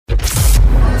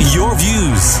Your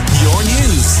views, your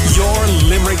news, your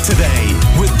Limerick Today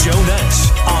with Joe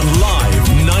Nash on Live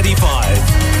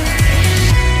 95.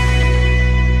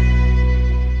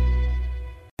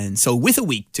 And so with a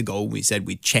week to go, we said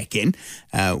we'd check in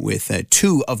with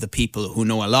two of the people who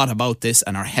know a lot about this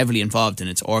and are heavily involved in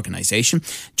its organisation.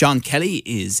 John Kelly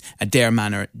is Adare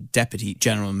Manor Deputy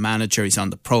General Manager. He's on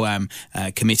the Pro-Am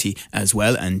committee as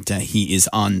well, and he is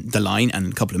on the line. And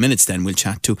in a couple of minutes then we'll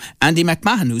chat to Andy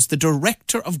McMahon, who's the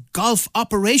Director of Golf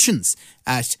Operations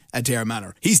at Adare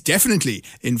Manor. He's definitely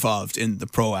involved in the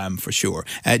Pro-Am for sure.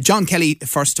 John Kelly,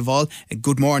 first of all,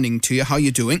 good morning to you. How are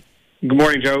you doing? Good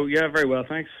morning, Joe. Yeah, very well,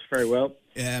 thanks. Very well.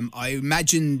 I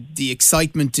imagine the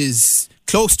excitement is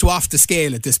close to off the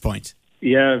scale at this point.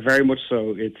 Yeah, very much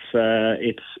so.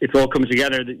 It's all coming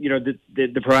together. You know,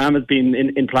 the Pro-Am has been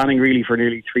in planning really for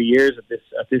nearly 3 years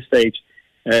at this stage.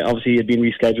 Obviously, it had been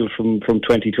rescheduled from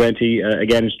 2020.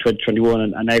 Again, it's 2021,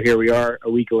 and now here we are,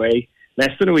 a week away,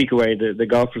 less than a week away. The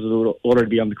golfers will already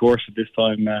be on the course at this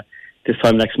time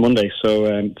next Monday. So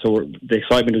the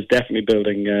excitement is definitely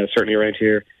building, certainly around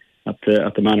here at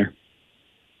the Manor.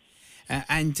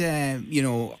 You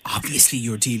know, obviously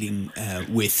you're dealing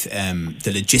with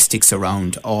the logistics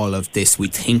around all of this. We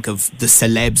think of the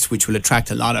celebs, which will attract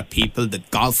a lot of people. The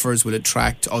golfers will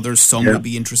attract others. Some will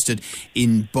be interested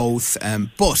in both.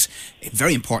 But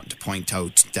very important to point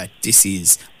out that this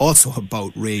is also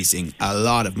about raising a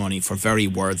lot of money for very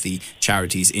worthy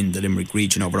charities in the Limerick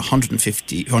region. Over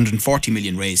 140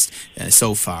 million raised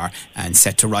so far, and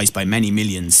set to rise by many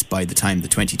millions by the time the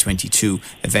 2022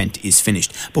 event is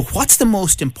finished. But what's the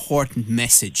most important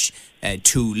message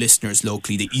to listeners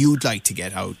locally that you'd like to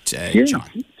get out, John?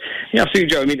 Yeah, absolutely,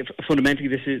 Joe. I mean, fundamentally,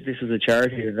 this is a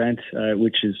charity event,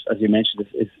 which is, as you mentioned,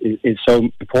 is so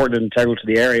important and integral to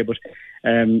the area.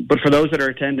 But for those that are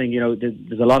attending, you know,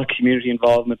 there's a lot of community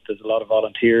involvement. There's a lot of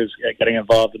volunteers getting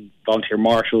involved, and volunteer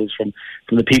marshals from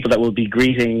the people that will be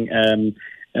greeting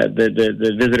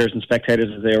the visitors and spectators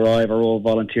as they arrive are all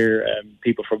volunteer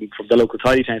people from the local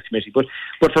Tidy Towns committee. But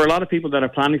for a lot of people that are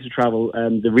planning to travel,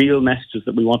 the real messages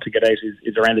that we want to get out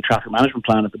is around the traffic management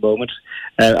plan at the moment.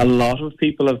 A lot of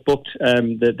people have booked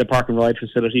the park and ride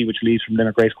facility, which leaves from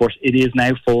Limerick Racecourse. It is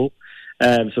now full.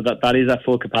 So that is at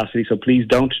full capacity. So please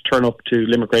don't turn up to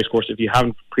Limerick Racecourse if you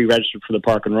haven't pre-registered for the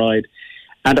park and ride.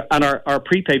 And our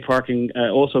prepaid parking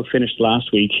also finished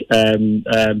last week.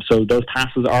 So those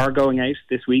passes are going out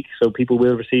this week. So people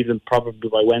will receive them probably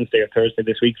by Wednesday or Thursday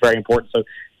this week. Very important. So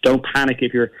don't panic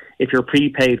if your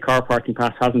prepaid car parking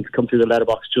pass hasn't come through the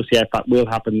letterbox just yet. That will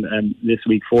happen this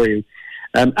week for you.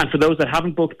 And for those that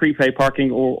haven't booked prepaid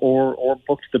parking or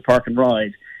booked the park and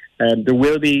ride, there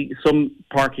will be some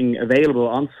parking available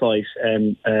on site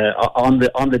on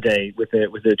the day with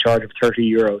a charge of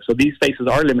 €30. So these spaces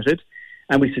are limited,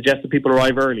 and we suggest that people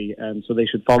arrive early. So they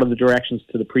should follow the directions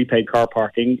to the prepaid car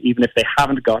parking, even if they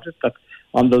haven't got it. That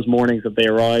on those mornings that they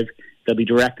arrive, they'll be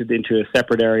directed into a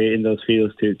separate area in those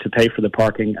fields to pay for the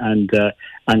parking, and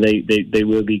they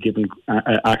will be given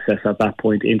access at that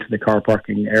point into the car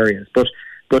parking areas. But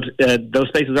those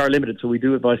spaces are limited, so we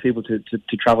do advise people to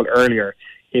travel earlier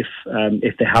if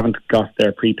they haven't got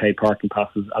their prepaid parking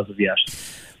passes as of yet.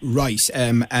 Right,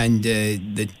 and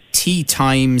the tea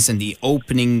times and the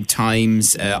opening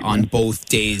times on both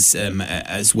days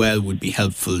as well would be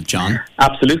helpful, John.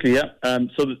 Absolutely, yeah.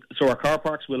 So our car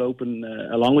parks will open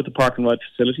along with the park and ride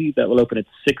facility. That will open at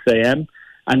 6 a.m.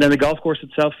 And then the golf course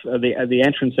itself, the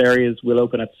entrance areas will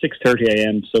open at 6:30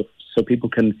 a.m. So people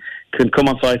can come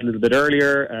on site a little bit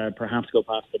earlier, perhaps go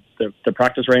past the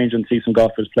practice range and see some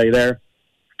golfers play there.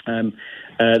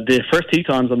 The first tee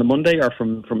times on the Monday are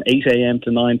from 8 a.m. to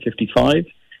 9:55,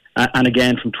 and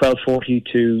again from 12:40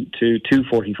 to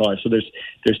 2:45. So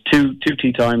there's two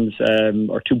tee times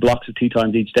or two blocks of tee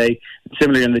times each day.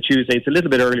 Similarly on the Tuesday, it's a little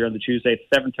bit earlier on the Tuesday. It's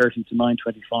 7:30 to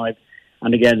 9:25,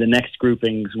 and again the next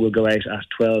groupings will go out at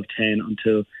 12:10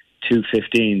 until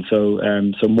 2:15.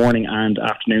 So morning and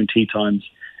afternoon tee times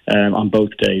on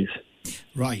both days.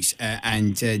 Right,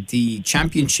 and the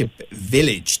Championship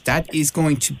Village, that is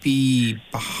going to be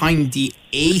behind the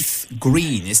 8th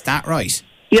green, is that right?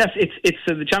 Yes, it's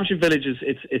the Championship Village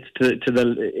it's to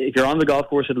the, if you're on the golf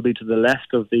course, it'll be to the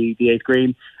left of the 8th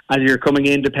green. As you're coming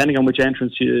in, depending on which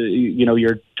entrance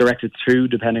you're directed through,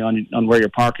 depending on where you're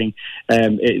parking,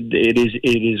 it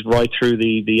is right through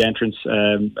the entrance,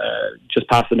 just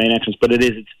past the main entrance. But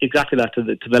it's exactly that,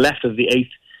 to the left of the 8th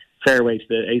fairway, to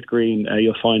the 8th green.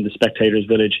 You'll find the Spectators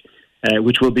Village,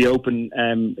 which will be open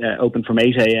from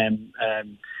 8 a.m.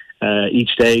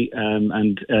 Each day,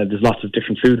 and there's lots of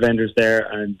different food vendors there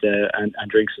and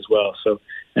drinks as well. So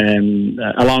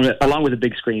along with a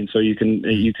big screen, so you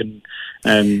can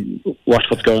watch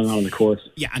what's going on the course.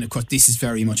 Yeah, and of course this is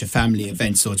very much a family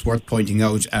event, so it's worth pointing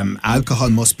out alcohol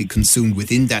must be consumed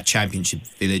within that championship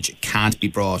village. It can't be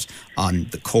brought on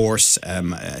the course.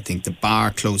 I think the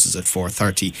bar closes at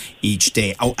 4:30 each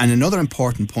day. Oh, and another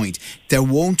important point: there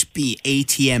won't be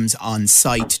ATMs on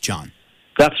site, John.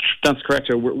 That's correct.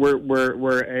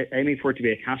 We're aiming for it to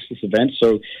be a cashless event.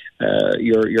 So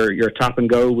your tap and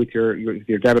go with your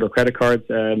debit or credit cards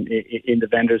in the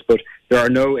vendors, but there are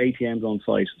no ATMs on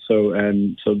site. So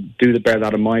do bear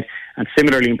that in mind. And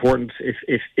similarly important,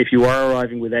 if you are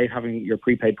arriving without having your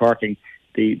prepaid parking,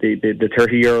 the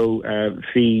 €30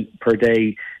 fee per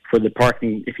day for the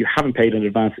parking, if you haven't paid in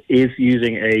advance, is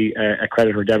using a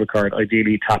credit or debit card.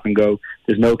 Ideally, tap and go.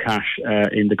 There's no cash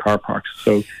in the car parks.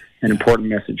 So. An important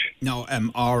message. Now,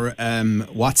 our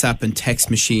WhatsApp and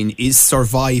text machine is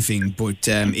surviving, but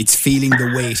it's feeling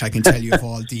the weight, I can tell you, of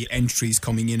all the entries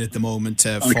coming in at the moment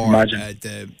for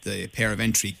the pair of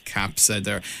entry caps.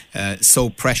 They're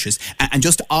so precious. And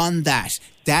just on that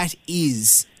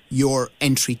is your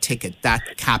entry ticket,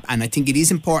 that cap. And I think it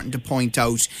is important to point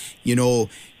out, no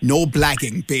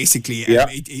blagging, basically.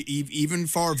 Yeah. Even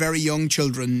for very young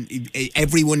children,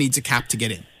 everyone needs a cap to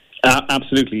get in.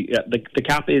 Absolutely, yeah. The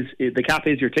cap is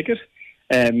your ticket,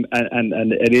 and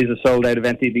it is a sold out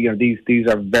event. These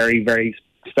are very, very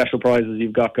special prizes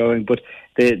you've got going, but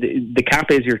the cap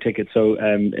is your ticket. So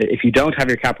if you don't have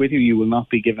your cap with you, you will not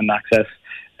be given access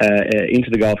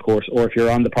into the golf course. Or if you're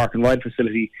on the park and ride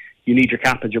facility, you need your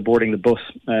cap as you're boarding the bus.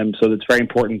 So it's very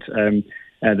important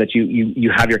that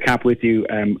you have your cap with you.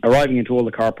 Arriving into all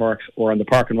the car parks or on the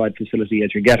park and ride facility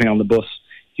as you're getting on the bus,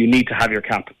 you need to have your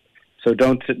cap. So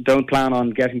don't plan on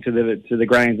getting to the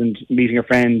grounds and meeting a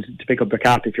friend to pick up the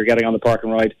cap if you're getting on the park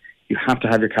and ride. You have to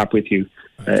have your cap with you.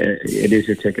 It is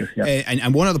your ticket. Yeah.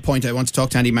 And one other point, I want to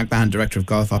talk to Andy McMahon, Director of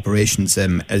Golf Operations,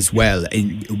 as well.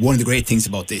 And one of the great things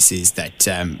about this is that,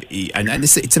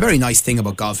 it's a very nice thing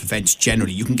about golf events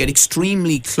generally. You can get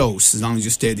extremely close, as long as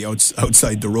you stay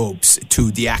outside the ropes,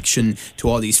 to the action, to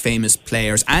all these famous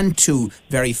players and to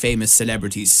very famous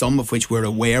celebrities, some of which we're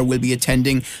aware will be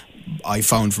attending. I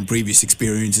found from previous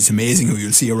experience, it's amazing who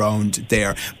you'll see around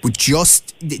there. But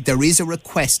there is a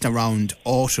request around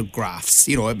autographs.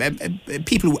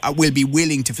 People will be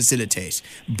willing to facilitate,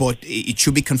 but it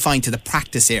should be confined to the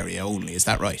practice area only. Is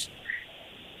that right,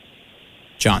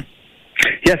 John?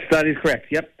 Yes, that is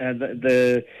correct. Yep,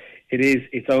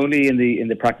 it's only in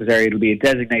the practice area. It'll be a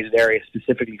designated area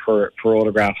specifically for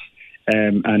autographs.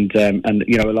 And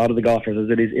a lot of the golfers, as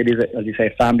it is as you say,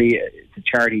 a family. It's a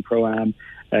charity pro-am.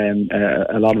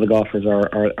 A lot of the golfers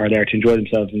are there to enjoy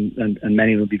themselves, and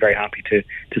many will be very happy to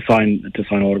sign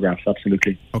autographs.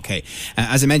 Absolutely. Okay.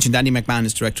 As I mentioned, Andy McMahon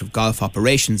is Director of Golf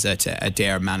Operations at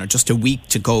Adare Manor. Just a week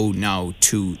to go now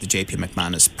to the JP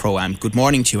McManus Pro-Am. Good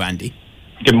morning to you, Andy.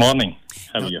 Good morning.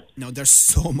 How are you? Now, there's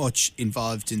so much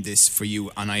involved in this for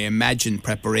you, and I imagine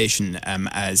preparation,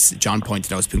 as John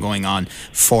pointed out, has been going on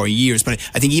for years. But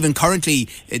I think even currently,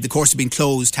 the course has been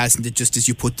closed, hasn't it, just as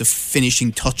you put the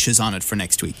finishing touches on it for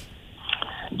next week?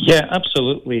 Yeah,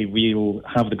 absolutely. We'll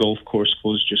have the golf course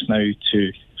closed just now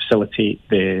to facilitate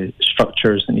the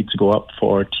structures that need to go up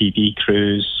for TV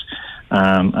crews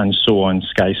and so on.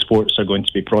 Sky Sports are going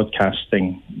to be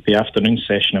broadcasting the afternoon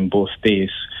session on both days.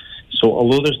 So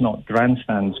although there's not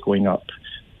grandstands going up,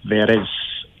 there is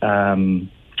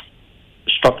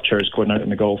structures going out in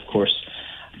the golf course.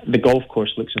 The golf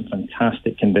course looks in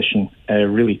fantastic condition,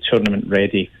 really tournament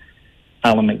ready.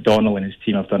 Alan McDonnell and his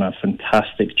team have done a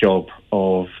fantastic job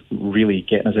of really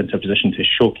getting us into a position to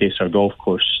showcase our golf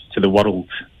course to the world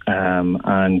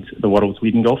and the world's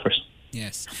leading golfers.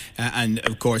 Yes, and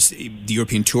of course the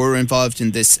European Tour are involved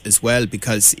in this as well,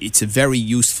 because it's a very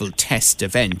useful test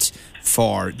event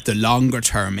for the longer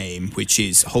term aim, which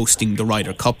is hosting the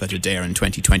Ryder Cup at Adare in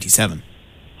 2027.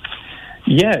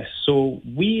 Yes, so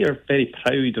we are very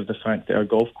proud of the fact that our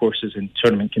golf course is in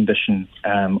tournament condition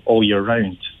all year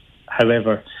round.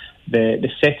 However, the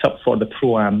setup for the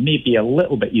Pro-Am may be a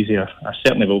little bit easier.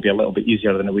 Certainly will be a little bit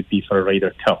easier than it would be for a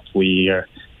Ryder Cup. We are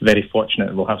very fortunate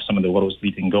that we'll have some of the world's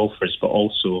leading golfers, but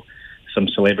also some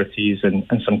celebrities and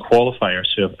some qualifiers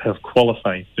who have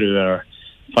qualified through our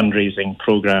fundraising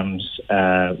programs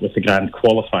with the Grand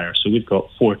Qualifier. So we've got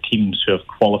 4 teams who have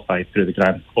qualified through the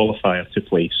Grand Qualifier to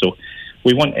play. So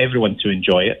we want everyone to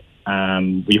enjoy it.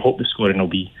 We hope the scoring will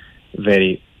be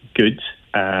very good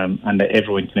and that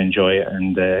everyone can enjoy it.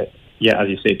 And as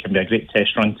you say, it can be a great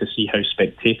test run to see how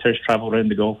spectators travel around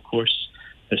the golf course.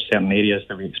 There's certain areas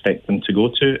that we expect them to go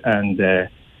to, and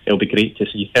it'll be great to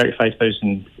see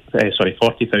 40,000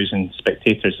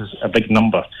 spectators is a big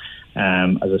number.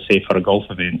 as I say, for a golf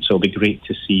event. So it'll be great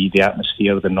to see the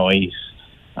atmosphere, the noise,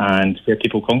 and where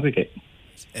people congregate.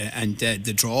 And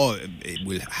the draw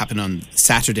will happen on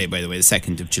Saturday, by the way, the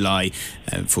 2nd of July.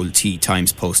 Full tee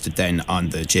times posted then on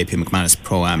the JP McManus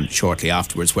Pro-Am shortly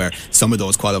afterwards, where some of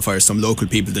those qualifiers, some local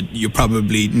people that you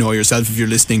probably know yourself if you're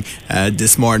listening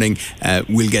this morning,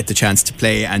 will get the chance to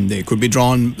play, and they could be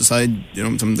drawn beside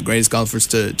some of the greatest golfers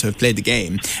to have played the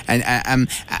game. And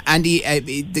Andy,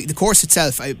 the course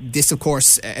itself, this of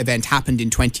course event happened in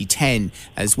 2010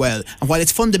 as well, and while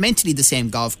it's fundamentally the same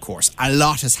golf course, a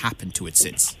lot has happened to it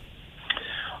since.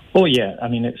 Oh yeah, I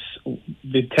mean,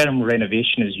 the term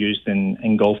renovation is used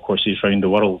in golf courses around the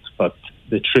world, but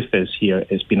the truth is here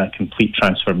it's been a complete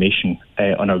transformation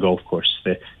on our golf course.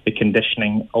 The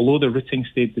conditioning, although the routing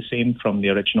stayed the same from the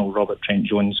original Robert Trent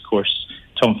Jones course,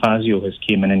 Tom Fazio has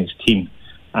came in his team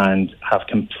and have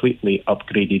completely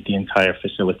upgraded the entire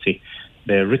facility.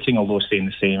 The routing, although staying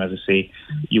the same, as I say,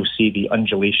 you'll see the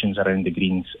undulations around the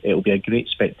greens. It'll be a great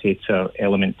spectator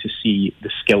element to see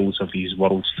the skills of these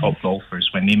world's top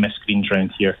golfers when they miss greens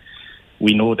around here.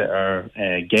 We know that our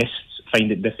guests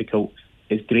find it difficult.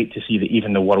 It's great to see that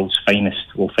even the world's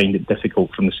finest will find it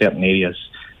difficult from certain areas.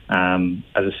 As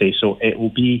I say, so it will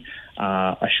be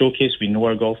a showcase. We know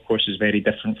our golf course is very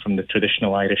different from the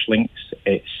traditional Irish links.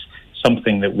 It's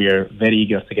something that we're very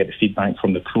eager to get the feedback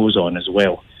from the pros on as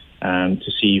well.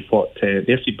 To see what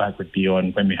their feedback would be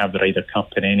on when we have the Ryder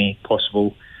Cup and any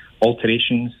possible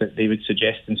alterations that they would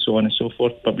suggest and so on and so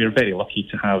forth. But we're very lucky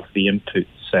to have the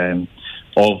inputs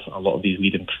of a lot of these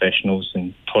leading professionals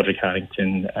and Padraig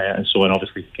Harrington and so on.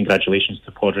 Obviously, congratulations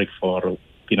to Padraig for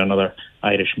being another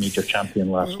Irish major champion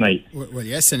last night. Well,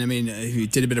 yes, and I mean, he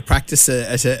did a bit of practice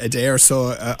at a day or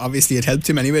so. Obviously, it helped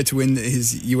him anyway to win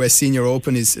his US Senior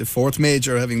Open, his fourth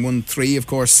major, having won 3, of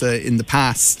course, in the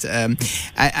past.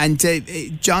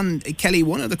 John Kelly,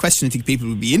 one of the questions I think people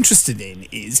would be interested in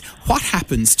is what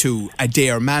happens to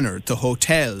Adair Manor, the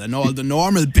hotel, and all the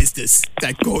normal business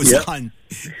that goes on?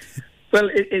 Well,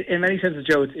 in many senses,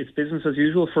 Joe, it's business as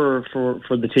usual for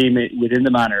the team within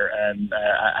the Manor and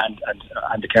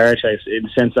the Carriage House, in the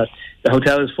sense that the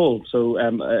hotel is full. So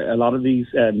a lot of these,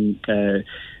 a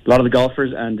lot of the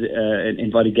golfers and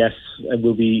invited guests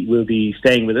will be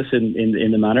staying with us in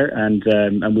the Manor, and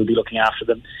we'll be looking after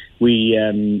them. We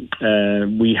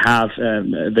have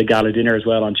the gala dinner as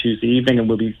well on Tuesday evening, and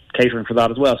we'll be catering for that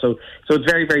as well. So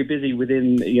it's very, very busy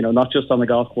within, not just on the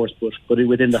golf course, but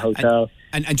within the hotel.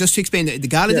 And just to explain, the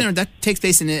gala dinner, that takes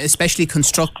place in a specially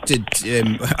constructed,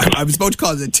 I was about to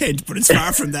call it a tent, but it's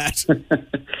far from that.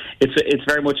 It's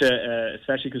very much a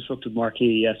specially constructed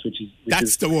marquee, yes, which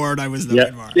is the word I was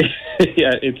looking for.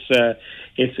 Yeah,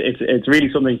 it's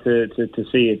really something to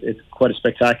see. It's quite a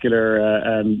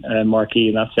spectacular marquee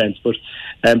in that sense. But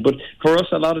for us,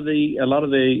 a lot of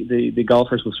the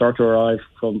golfers will start to arrive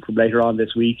from later on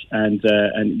this week, and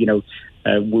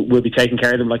we'll be taking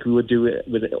care of them like we would do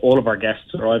with all of our guests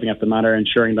arriving at the Manor,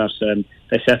 ensuring that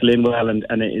they settle in well and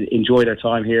enjoy their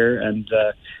time here. And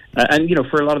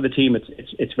for a lot of the team,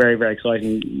 it's very, very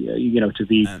exciting, to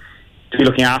be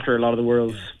looking after a lot of the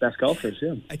world's best golfers.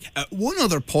 Yeah. One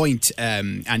other point,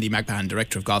 Andy McMahon,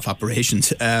 Director of Golf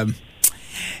Operations.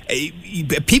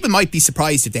 People might be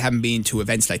surprised if they haven't been to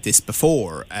events like this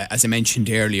before, as I mentioned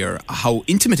earlier, how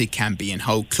intimate it can be and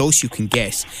how close you can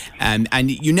get, and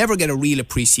you never get a real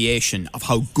appreciation of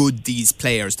how good these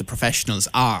players, the professionals,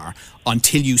 are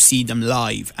until you see them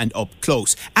live and up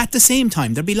close. At the same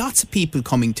time, there'll be lots of people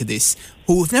coming to this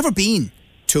who have never been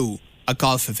to a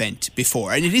golf event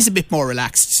before, and it is a bit more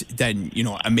relaxed than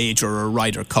a major or a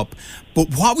Ryder Cup. But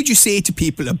what would you say to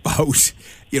people about,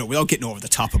 without getting over the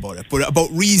top about it, but about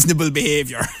reasonable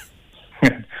behaviour?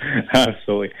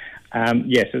 Absolutely.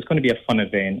 Yes, it's going to be a fun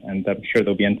event, and I'm sure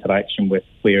there'll be interaction with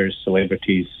players,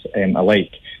 celebrities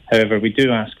alike. However, we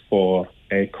do ask for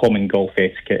common golf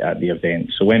etiquette at the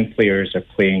event. So when players are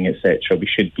playing, etc., we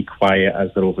should be quiet as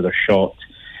they're over their shot.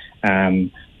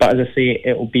 But as I say,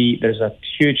 there's a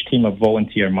huge team of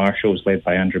volunteer marshals led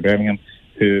by Andrew Birmingham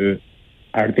who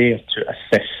are there to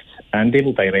assist, and they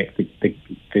will direct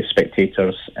the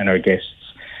spectators and our guests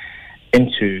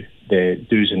into the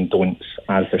do's and don'ts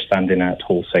as they're standing at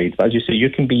hole side. But as you say, you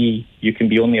can be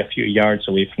only a few yards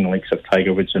away from the likes of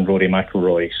Tiger Woods and Rory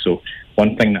McIlroy. So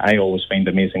one thing that I always find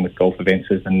amazing with golf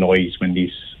events is the noise when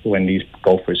these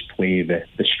golfers play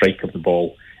the strike of the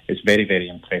ball. It's very, very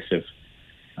impressive.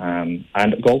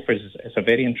 And golfers, it's a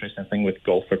very interesting thing with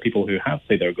golf for people who have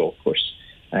played their golf course,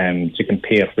 to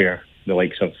compare where the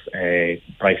likes of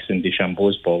Bryson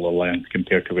DeChambeau's ball will land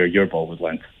compared to where your ball would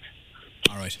land.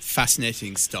 All right,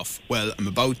 fascinating stuff. Well, I'm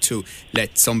about to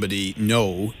let somebody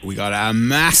know we got a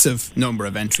massive number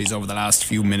of entries over the last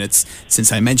few minutes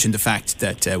since I mentioned the fact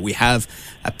that we have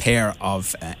a pair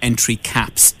of entry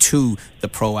caps to the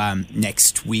Pro-Am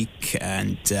next week,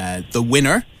 and the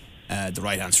winner, the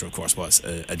right answer of course was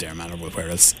Adare Manor, where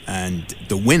else, and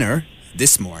the winner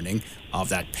this morning of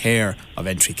that pair of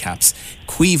entry caps,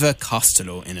 Caoimhe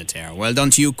Costello in Adare. Well done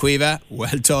to you, Caoimhe.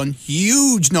 Well done.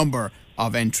 Huge number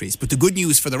of entries. But the good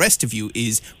news for the rest of you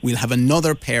is we'll have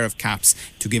another pair of caps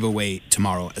to give away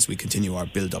tomorrow as we continue our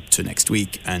build up to next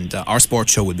week. And our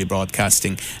sports show will be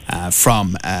broadcasting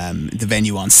from the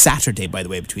venue on Saturday, by the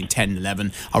way, between 10 and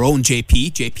 11. Our own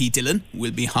JP Dillon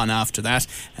will be on after that.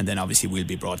 And then obviously we'll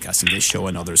be broadcasting this show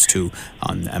and others too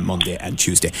on Monday and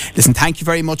Tuesday. Listen, thank you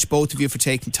very much, both of you, for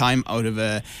taking time out of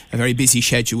a very busy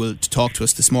schedule to talk to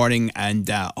us this morning. And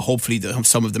hopefully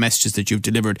some of the messages that you've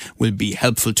delivered will be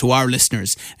helpful to our listeners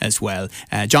as well.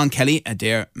 John Kelly,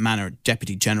 Adare Manor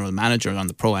Deputy General Manager on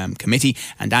the Pro-Am Committee,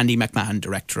 and Andy McMahon,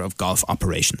 Director of Golf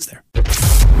Operations there.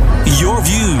 Your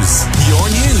views, your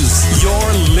news,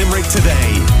 your Limerick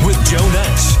Today with Joe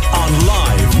Nash.